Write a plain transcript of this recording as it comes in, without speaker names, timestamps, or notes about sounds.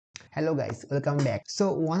Hello guys, welcome back.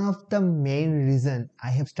 So one of the main reason I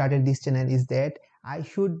have started this channel is that I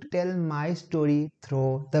should tell my story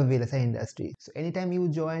through the VLSI industry. So anytime you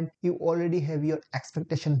join, you already have your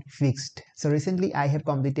expectation fixed. So recently I have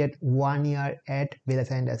completed 1 year at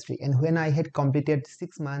VLSI industry, and when I had completed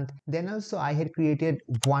 6 months, then also I had created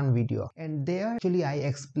one video, and there actually I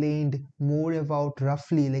explained more about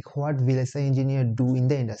roughly like what VLSI engineer do in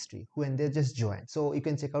the industry when they just join. So you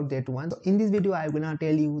can check out that one. So in this video I'm gonna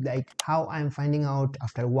tell you like how I'm finding out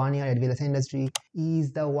after 1 year at VLSI industry.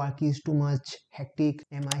 Is the work is too much hectic?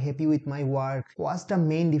 Am I happy with my work? What's the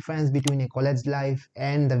main difference between a college life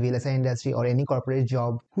and the VLSI industry or any corporate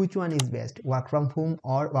job? Which one is best, work from home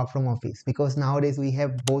or work from office? Because nowadays we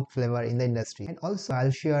have both flavor in the industry. And also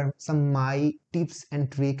I'll share some my tips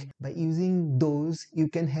and trick. By using those, you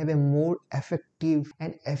can have a more effective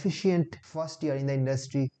and efficient first year in the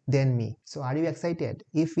industry than me. So are you excited?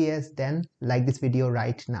 If yes, then like this video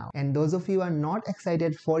right now. And those of you who are not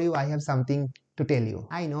excited, for you I have something to tell you.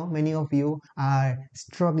 I know many of you are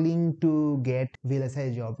struggling to get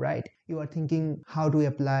VLSI job, right? You are thinking how to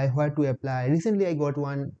apply, where to apply. Recently I got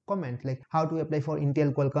one comment like how to apply for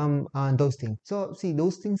Intel, Qualcomm, those things. So see,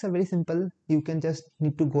 those things are very simple. You can just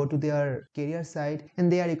need to go to their career site and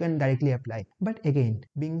there you can directly apply. But again,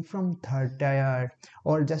 being from third tier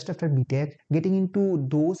or just after BTech, getting into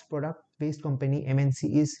those product based company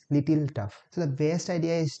MNC is little tough. So the best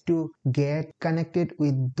idea is to get connected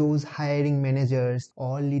with those hiring managers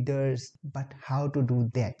or leaders. But how to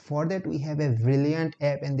do that? For that we have a brilliant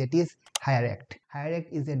app, and that is HIrect. HIrect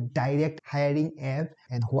is a direct hiring app.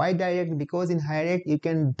 And why direct? Because in HIrect you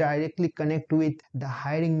can directly connect with the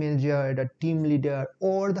hiring manager, the team leader,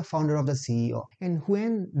 or the founder of the CEO. And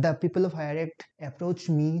when the people of HIrect approached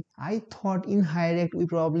me, I thought in HIrect we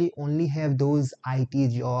probably only have those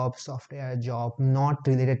IT jobs, software job, not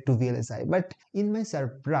related to VLSI. But in my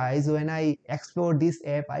surprise, when I explored this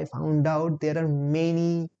app, I found out there are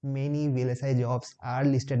many VLSI jobs are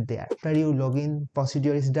listed there. After you login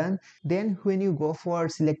procedure is done, then when you go for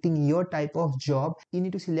selecting your type of job, you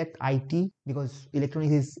need to select IT, because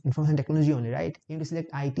electronics is information technology only, right? You need to select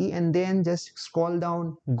IT and then just scroll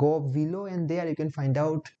down, go below, and there you can find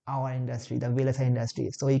out our industry, the VLSI industry.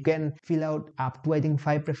 So you can fill out up to I think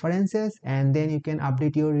 5 preferences, and then you can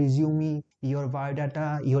update your resume, your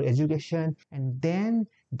biodata, your education, and then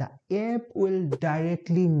the app will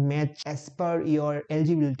directly match as per your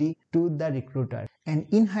eligibility to the recruiter. And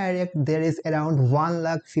in HIrect there is around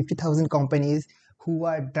 150,000 companies who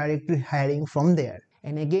are directly hiring from there.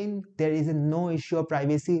 And again, there is no issue of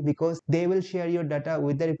privacy because they will share your data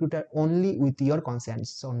with the recruiter only with your consent.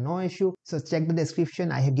 So no issue. So check the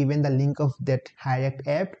description. I have given the link of that HIrect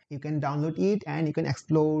app. You can download it and you can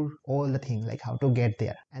explore all the things like how to get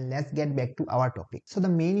there. And let's get back to our topic. So the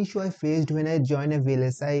main issue I faced when I joined a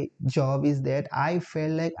VLSI job is that I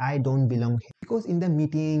felt like I don't belong here. Because in the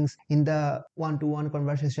meetings, in the one-to-one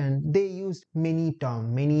conversation, they used many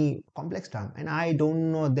terms, many complex terms, and I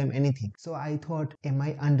don't know them anything. So I thought, am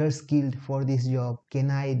I underskilled for this job? Can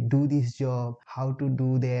I do this job? How to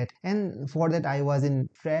do that? And for that I was in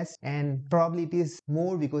stress, and probably it is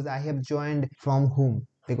more because I have joined from home,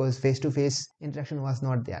 because face-to-face interaction was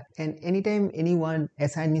not there. And anytime anyone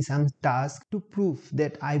assigned me some task to prove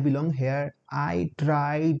that I belong here, I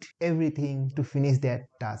tried everything to finish that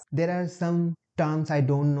task. There are some terms I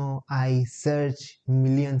don't know. I search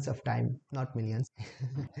millions of times, not millions,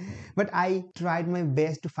 but I tried my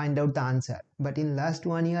best to find out the answer. But in last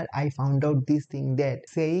 1 year, I found out this thing, that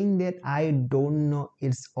saying that I don't know,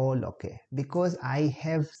 it's all okay. Because I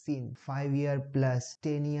have seen 5-year plus,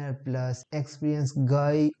 10-year plus experienced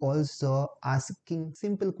guy also asking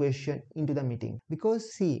simple question into the meeting.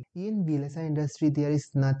 Because see, in VLSI industry, there is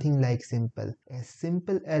nothing like simple. A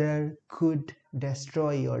simple error could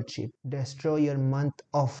destroy your chip, destroy your month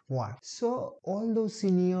of work. So all those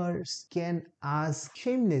seniors can ask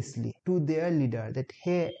shamelessly to their leader that,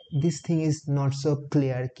 hey, this thing is not so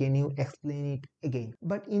clear, can you explain it again?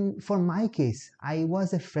 But for my case, I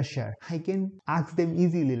was a fresher. I can ask them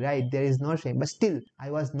easily, right? There is no shame. But still, I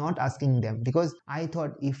was not asking them because I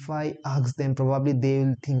thought if I ask them, probably they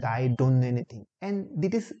will think I don't know anything. And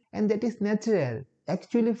that is natural.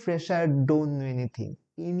 Actually, fresher don't know anything.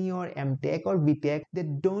 In your MTech or BTech, they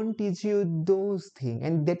don't teach you those things,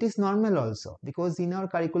 and that is normal also, because in our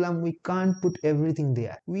curriculum we can't put everything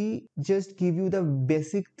there. We just give you the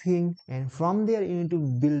basic thing, and from there you need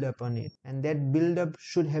to build upon it, and that build up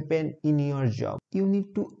should happen in your job. You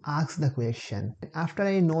need to ask the question. After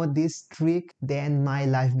I know this trick, then my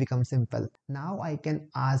life becomes simple. Now I can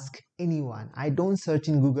ask anyone. I don't search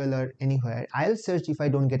in Google or anywhere. I'll search if I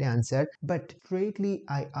don't get an answer, but straightly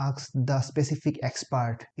I ask the specific expert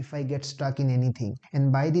start if I get stuck in anything.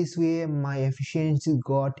 And by this way, my efficiency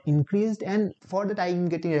got increased, and for that I am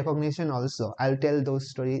getting recognition also. I'll tell those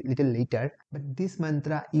stories little later. But this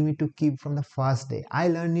mantra you need to keep from the first day. I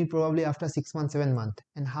learned it probably after 6 months, 7 months.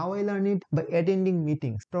 And how I learned it? By attending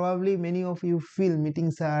meetings. Probably many of you feel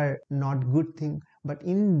meetings are not good thing, but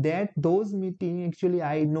in those meetings, actually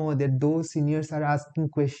I know that those seniors are asking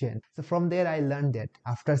questions. So from there I learned that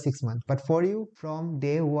after 6 months. But for you, from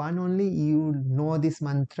day one only, you know this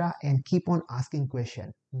mantra and keep on asking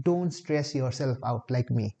questions. Don't stress yourself out like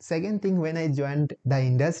me. Second thing, when I joined the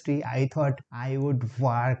industry, I thought I would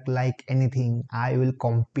work like anything. I will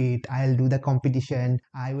compete, I'll do the competition,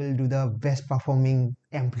 I will do the best performing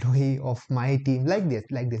employee of my team, like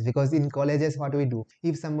this. Because in colleges, what we do,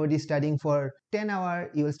 if somebody is studying for 10 hours,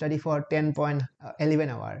 you will study for 10.11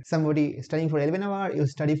 hours. Somebody studying for 11 hours, you will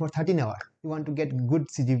study for 13 hours. You want to get good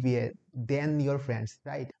CGPA than your friends,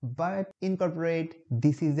 right? But in corporate,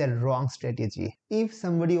 this is a wrong strategy. If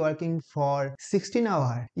somebody working for 16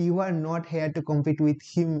 hours, you are not here to compete with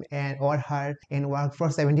him or her and work for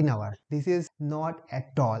 17 hours. This is not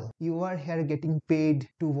at all. You are here getting paid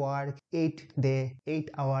to work 8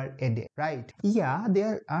 hours a day, right? Yeah,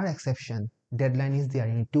 there are exceptions. Deadline is there,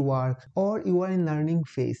 you need to work, or you are in learning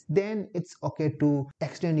phase, then it's okay to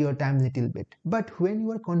extend your time a little bit. But when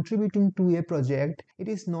you are contributing to a project, it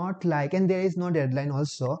is not like, and there is no deadline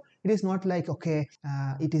also, it is not like, okay,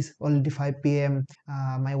 it is already 5 p.m.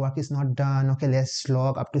 My work is not done. Okay, let's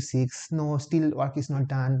log up to 6. No, still work is not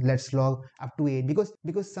done. Let's log up to 8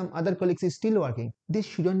 because some other colleagues is still working. This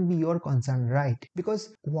shouldn't be your concern, right?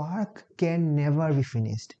 Because work can never be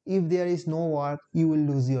finished. If there is no work, you will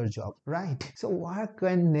lose your job, right? So work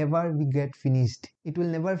can never be get finished. It will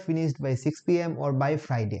never finish by 6 p.m. or by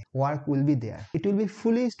Friday. Work will be there. It will be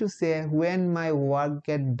foolish to say when my work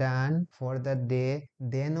get done for the day,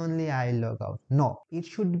 then only I log out. No, it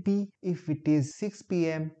should be if it is 6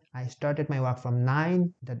 p.m. I started my work from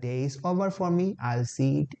 9. The day is over for me. I'll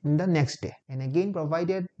see it in the next day. And again,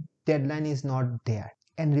 provided deadline is not there.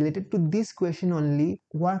 And related to this question only,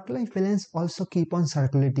 work-life balance also keep on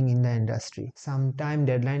circulating in the industry. Sometime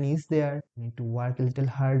deadline is there, you need to work a little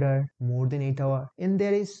harder, more than 8 hours, and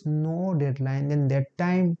there is no deadline, then that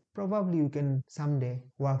time probably you can someday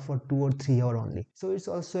work for 2 or 3 hours only. So it's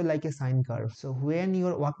also like a sine curve. So when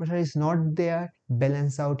your work pressure is not there,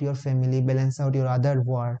 balance out your family, balance out your other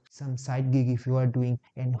work, some side gig if you are doing,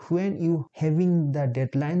 and when you having the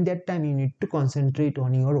deadline, that time you need to concentrate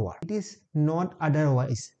on your work. It is not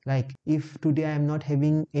otherwise. Like if today I am not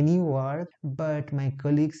having any work, but my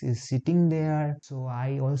colleagues is sitting there, so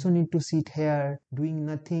I also need to sit here doing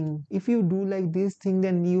nothing. If you do like this thing,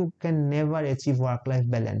 then you can never achieve work-life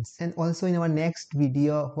balance. And also in our next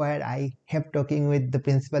video where I have talking with the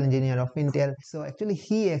principal engineer of Intel, so actually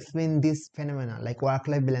he explained this phenomena like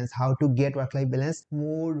work-life balance, how to get work-life balance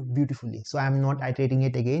more beautifully. So I'm not iterating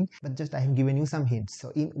it again, but just I have given you some hints. So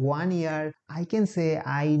in 1 year, I can say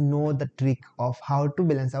I know the trick of how to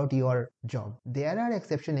balance out your job. There are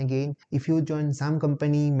exceptions again. If you join some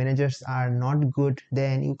company, managers are not good,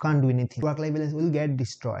 then you can't do anything. Work-life balance will get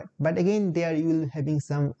destroyed. But again, there you will having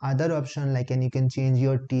some other option, like and you can change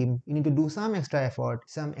your team. You need to do some extra effort,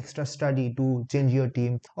 some extra study to change your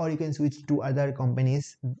team, or you can switch to other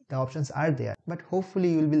companies. The options are there. But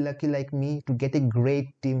hopefully you will be lucky like me to get a great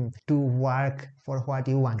team to work for what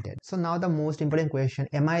you wanted. So now the most important question,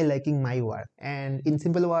 am I liking my work? And in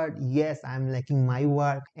simple word, yes, I'm liking my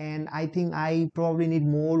work, and I think I probably need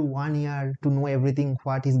more 1 year to know everything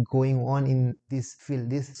what is going on in this field,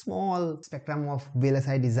 this small spectrum of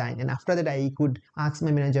VLSI design. And after that I could ask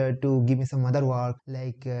my manager to give me some other work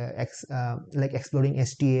like exploring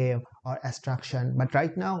STA or abstraction. But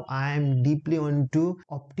right now I am deeply onto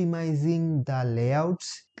optimizing the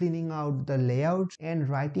layouts, cleaning out the layouts, and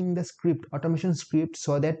writing the script, automation script,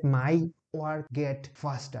 so that my work get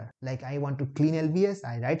faster. Like I want to clean LVS,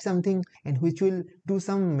 I write something and which will do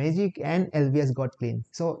some magic and LVS got clean.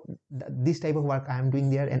 So this type of work I am doing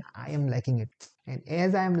there and I am liking it. And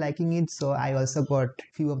as I am liking it, so I also got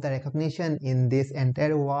few of the recognition in this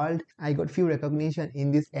entire world. I got few recognition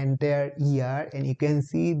in this entire year, and you can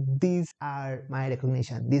see these are my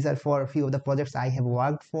recognition. These are for a few of the projects I have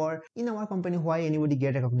worked for in our company. Why anybody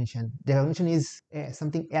get recognition? The recognition is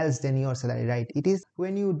something else than your salary, right? It is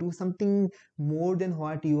when you do something more than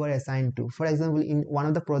what you are assigned to. For example, in one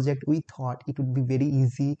of the project, we thought it would be very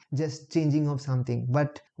easy just changing of something,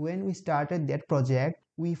 but when we started that project,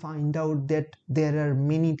 we find out that there are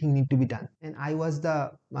many things need to be done, and I was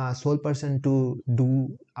the sole person to do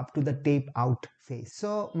up to the tape out phase.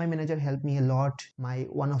 So my manager helped me a lot.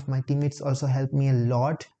 One of my teammates also helped me a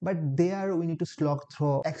lot. But there we need to slog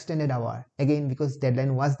through extended hour again because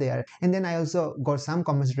deadline was there. And then I also got some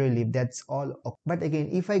compensatory leave. That's all. But again,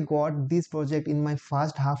 if I got this project in my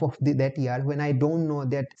first half of that year when I don't know,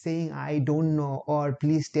 that saying I don't know or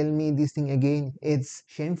please tell me this thing again, it's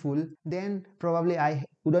shameful, then probably I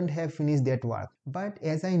wouldn't have finished that work. But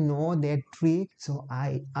as I know that trick, so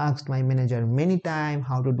I asked my manager many times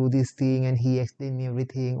how to do this thing, and he explained me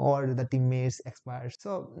everything, or the teammates, experts.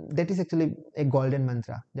 So that is actually a golden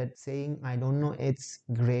mantra, that saying I don't know, it's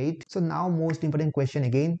great. So now most important question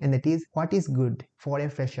again, and that is, what is good for a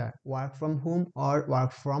fresher, work from home or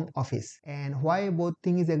work from office? And why both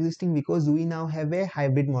things is existing? Because we now have a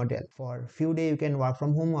hybrid model. For few days you can work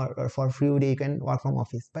from home, or for few days you can work from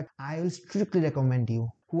office. But I will strictly recommend you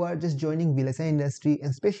who are just joining VLSI industry, and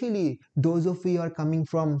especially those of you who are coming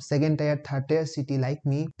from second tier, third tier city like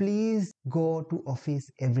me, please go to office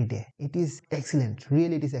every day. It is excellent,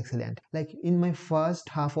 really it is excellent. Like in my first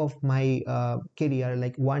half of my career,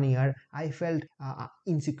 like 1 year, I felt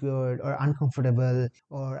insecure or uncomfortable,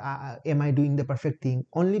 or am I doing the perfect thing,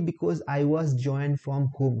 only because I was joined from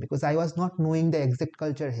home, because I was not knowing the exact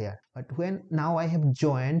culture here. But when now I have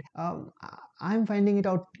joined, I'm finding it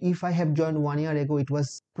out. If I have joined 1 year ago, it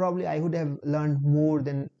was probably I would have learned more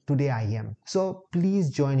than today I am. So please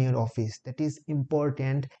join your office. That is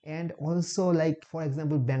important. And also, like for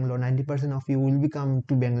example, Bangalore, 90% of you will be come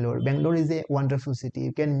to Bangalore. Bangalore is a wonderful city.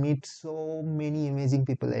 You can meet so many amazing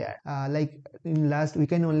people there. Like in last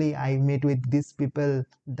weekend only, I met with these people,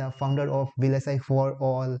 the founder of VLSI for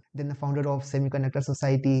All, then the founder of Semiconductor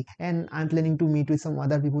Society, and I'm planning to meet with some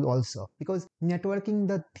other people also, because networking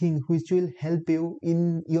the thing which will help you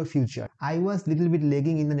in your future. I was little bit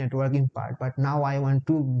lagging in the networking part, but now I want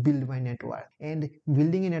to build my network, and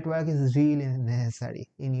building a network is really necessary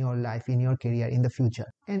in your life, in your career, in the future.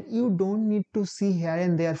 And you don't need to see here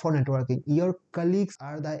and there for networking. Your colleagues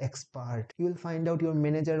are the expert. You will find out your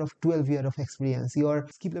manager of 12 years of experience, your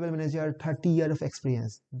skip level manager 30 years of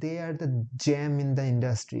experience. They are the gem in the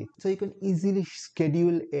industry. So you can easily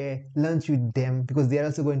schedule a lunch with them, because they are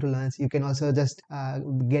also going to lunch. You can also just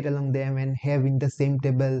get along them and have in the same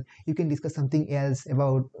table. You can discuss something else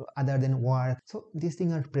about other than work. So these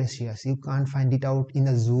things are precious. You can't find it out in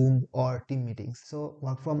a Zoom or team meetings. So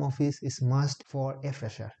work from office is must for a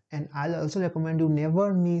fresher. And I'll also recommend you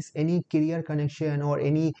never miss any career connection or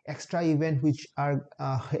any extra event which are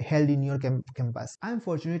held in your campus. I'm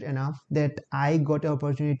fortunate enough that I got an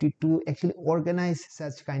opportunity to actually organize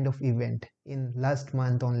such kind of event in last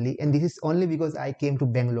month only, and this is only because I came to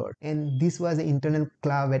Bangalore, and this was an internal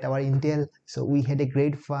club at our Intel. So we had a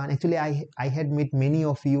great fun. Actually, I had met many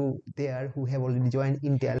of you there who have already joined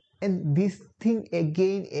Intel, and this thing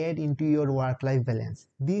again add into your work-life balance.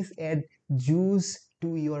 This add juice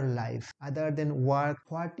to your life other than work,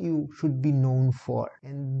 what you should be known for,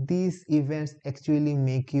 and these events actually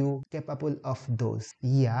make you capable of those.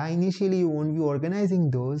 Yeah, initially you won't be organizing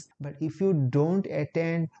those, but if you don't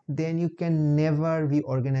attend, then you can never be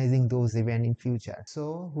organizing those events in future.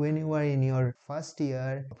 So when you are in your first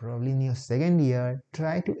year, probably in your second year,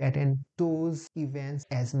 try to attend those events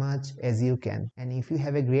as much as you can. And if you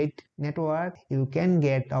have a great network, you can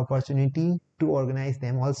get opportunity to organize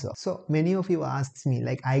them also. So many of you asks me,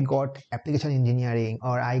 like, I got application engineering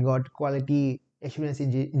or I got quality assurance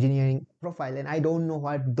engineering profile, and I don't know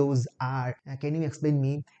what those are. Can you explain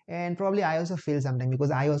me? And probably I also fail sometimes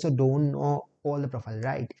because I also don't know all the profile,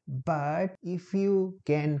 right? But if you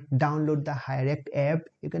can download the HIrect app,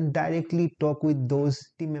 you can directly talk with those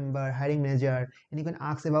team member, hiring manager, and you can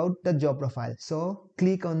ask about the job profile. So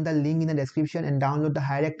click on the link in the description and download the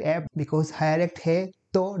HIrect app, because HIrect hai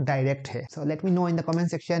to direct hai. So let me know in the comment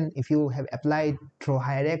section if you have applied through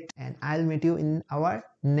HIrect, and I'll meet you in our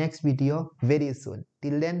next video very soon.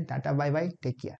 Till then, tata, bye bye, take care.